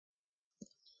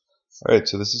Alright,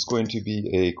 so this is going to be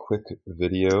a quick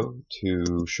video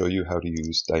to show you how to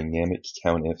use dynamic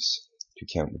countifs to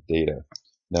count the data.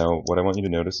 Now, what I want you to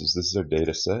notice is this is our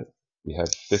data set. We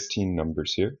have 15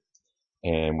 numbers here,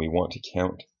 and we want to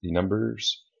count the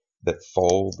numbers that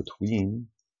fall between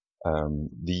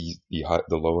the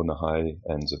low and the high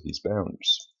ends of these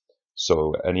bounds.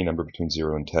 So any number between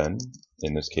 0 and 10,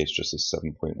 in this case just as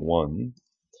 7.1,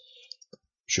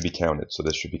 should be counted. So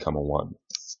this should become a 1.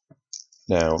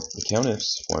 Now, the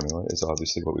Countifs formula is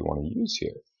obviously what we want to use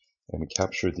here. And we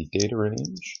capture the data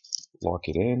range, lock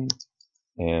it in,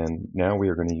 and now we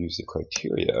are going to use the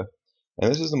criteria.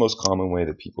 And this is the most common way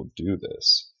that people do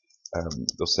this.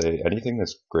 They'll say anything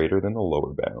that's greater than the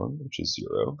lower bound, which is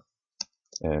 0,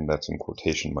 and that's in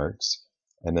quotation marks.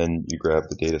 And then you grab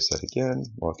the data set again,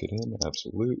 lock it in,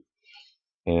 absolute,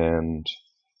 and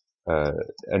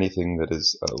anything that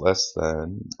is less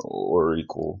than or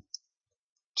equal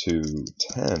to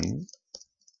 10,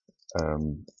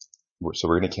 so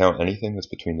we're going to count anything that's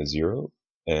between the 0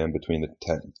 and between the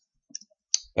 10.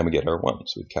 And we get our 1,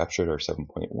 so we've captured our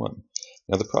 7.1.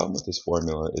 Now the problem with this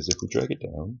formula is if we drag it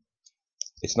down,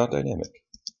 it's not dynamic.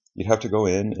 You'd have to go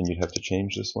in and you'd have to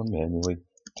change this one manually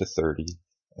to 30,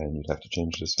 and you'd have to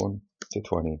change this one to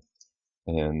 20,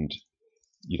 and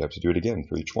you'd have to do it again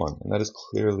for each one. And that is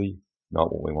clearly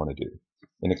not what we want to do.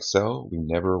 In Excel, we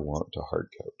never want to hard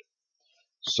code.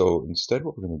 So instead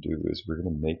what we're going to do is we're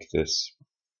going to make this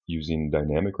using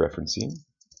dynamic referencing,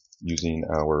 using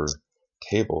our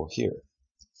table here.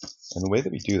 And the way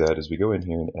that we do that is we go in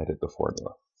here and edit the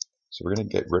formula. So we're going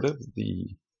to get rid of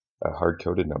the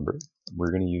hard-coded number. We're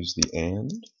going to use the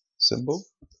AND symbol,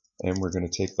 and we're going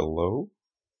to take the low,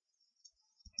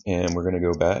 and we're going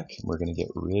to go back, and we're going to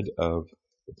get rid of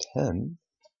the 10,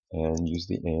 and use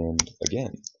the AND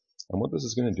again. And what this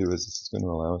is going to do is this is going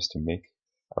to allow us to make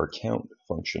our count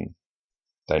function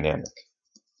dynamic.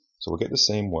 So we'll get the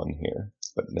same one here,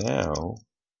 but now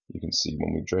you can see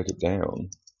when we drag it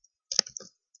down,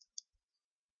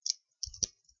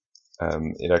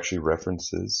 it actually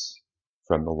references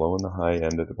from the low and the high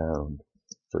end of the bound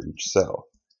for each cell.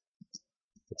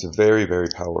 It's a very, very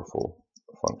powerful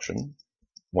function.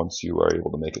 Once you are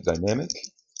able to make it dynamic,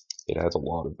 it has a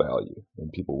lot of value,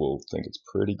 and people will think it's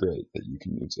pretty great that you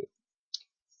can use it.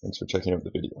 Thanks for checking out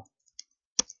the video.